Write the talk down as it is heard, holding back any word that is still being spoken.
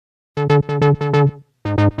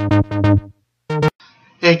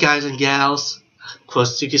Okay, guys and gals, of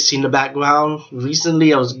course you can see in the background,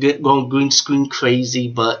 recently I was going green screen crazy,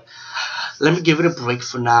 but let me give it a break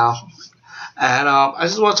for now. And I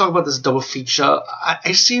just want to talk about this double feature.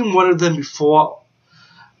 I've seen one of them before,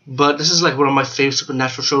 but this is like one of my favorite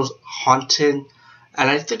supernatural shows, Haunting, and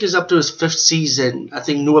I think it's up to its 5th season. I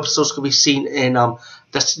think new episodes could be seen in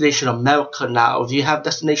Destination America now. If you have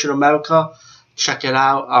Destination America, check it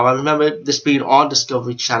out. I remember this being on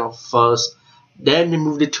Discovery Channel first. Then they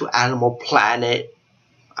moved it to Animal Planet.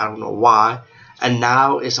 I don't know why. And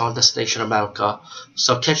now it's on Destination America.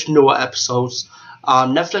 So catch newer episodes.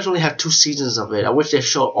 Netflix only had 2 seasons of it. I wish they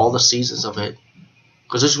showed all the seasons of it,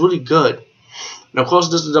 because it's really good. And of course,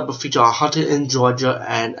 this is a double feature on Haunted in Georgia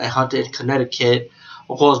and a Haunted in Connecticut.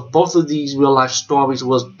 Of course, both of these real life stories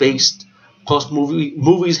was based. Of course,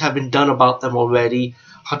 movies have been done about them already.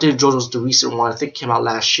 Haunted in Georgia was the recent one. I think it came out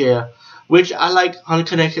last year. Which I like. Haunted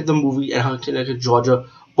Connecticut the movie and Haunted Connecticut Georgia.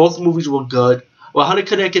 Both movies were good. Well, Haunted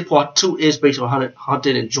Connecticut Part 2 is based on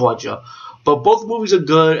Haunted in Georgia. But both movies are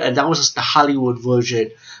good, and that was just the Hollywood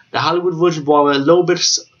version. The Hollywood version borrowed a little bit of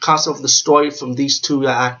concept of the story from these two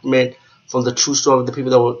reenactment, from the true story of the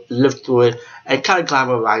people that lived through it, and kind of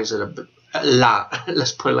glamorized it a lot.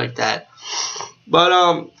 Let's put it like that.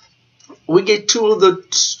 But we get 2 of the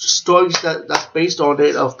stories that's based on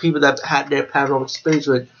it, of people that had their paranormal experience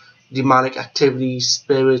with demonic activities,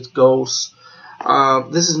 spirits, ghosts.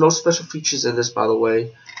 This is no special features in this, by the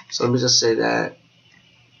way. So let me just say that.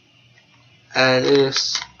 And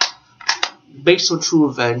it's based on true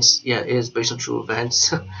events. Yeah, it is based on true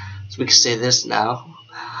events. So we can say this now.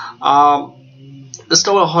 The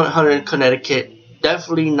story of Haunted in Connecticut,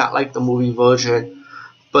 definitely not like the movie version,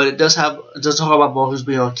 but it does talk about boy who's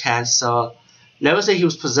being on cancer. Never say he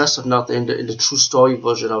was possessed or nothing in the true story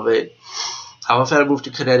version of it. Our family moved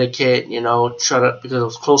to Connecticut, because it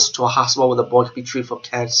was closer to a hospital where the boy could be treated for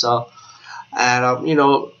cancer. And,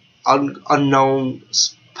 unknown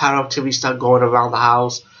paranormal activity started going around the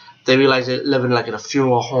house. They realized they're living like in a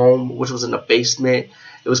funeral home, which was in the basement.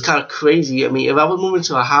 It was kind of crazy. I mean, if I was moving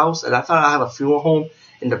to a house and I thought I have a funeral home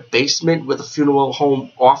in the basement with a funeral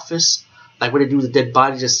home office, like where they do the dead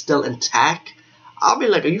bodies is still intact, I'll be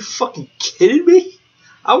like, are you fucking kidding me?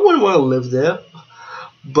 I wouldn't want to live there.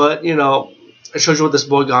 But, it shows you what this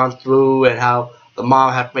boy gone through and how the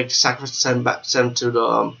mom had to make the sacrifice to send him to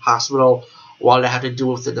the hospital while they had to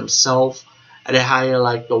deal with it themselves. And they hire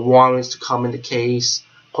like the Warrens to come in the case,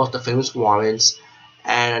 of course the famous Warrens,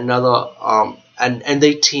 and another and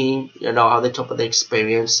their team, how they talk about their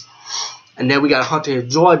experience. And then we got Haunted in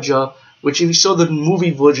Georgia, which if you saw the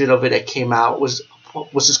movie version of it that came out was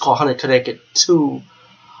just called Haunted Connecticut 2.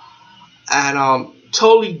 And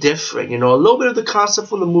totally different, a little bit of the concept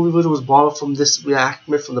from the movie version was borrowed from this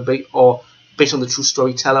reenactment from based on the true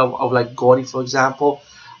storyteller of like Gordy, for example,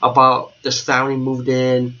 about this family moved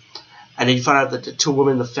in, and then you find out that the 2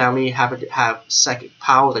 women in the family happened to have psychic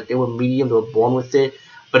powers, like they were medium, they were born with it,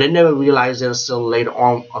 but they never realized it until later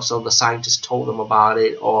on, or so the scientists told them about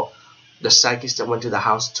it, or the psychics that went to the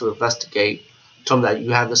house to investigate told them that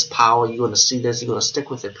you have this power, you're going to see this, you're going to stick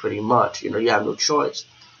with it pretty much, you have no choice.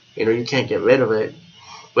 You can't get rid of it.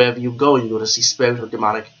 Wherever you go, you're going to see spiritual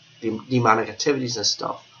demonic activities and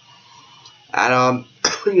stuff. And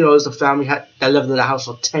it's a family that lived in the house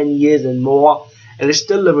for 10 years and more, and they're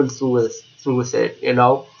still living through with it. And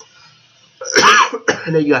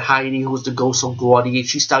then you got Heidi, who's the ghost of Gordy.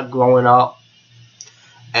 She started growing up,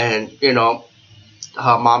 and her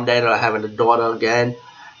mom and dad are having a daughter again,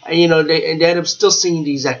 and they end up still seeing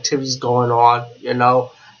these activities going on.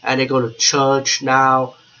 And they go to church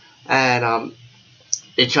now. And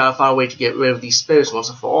they try to find a way to get rid of these spirits once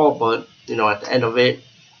and for all, but at the end of it,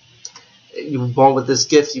 you're born with this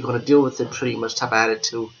gift, you're gonna deal with it pretty much type of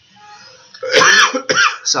attitude.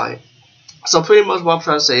 Sorry. So pretty much what I'm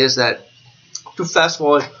trying to say is that, to fast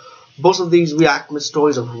forward, both of these reenactment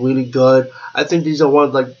stories are really good. I think these are one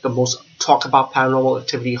of like the most talked about paranormal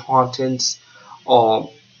activity hauntings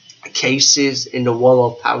or cases in the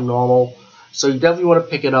world of paranormal. So you definitely want to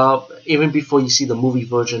pick it up, even before you see the movie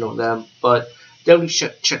version of them. But definitely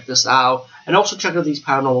check this out. And also check out these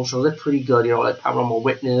paranormal shows. They're pretty good, like Paranormal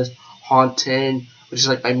Witness, Haunting, which is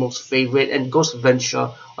like my most favorite. And Ghost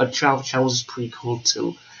Adventure on Travel Channels is pretty cool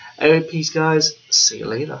too. Anyway, peace guys. See you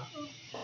later.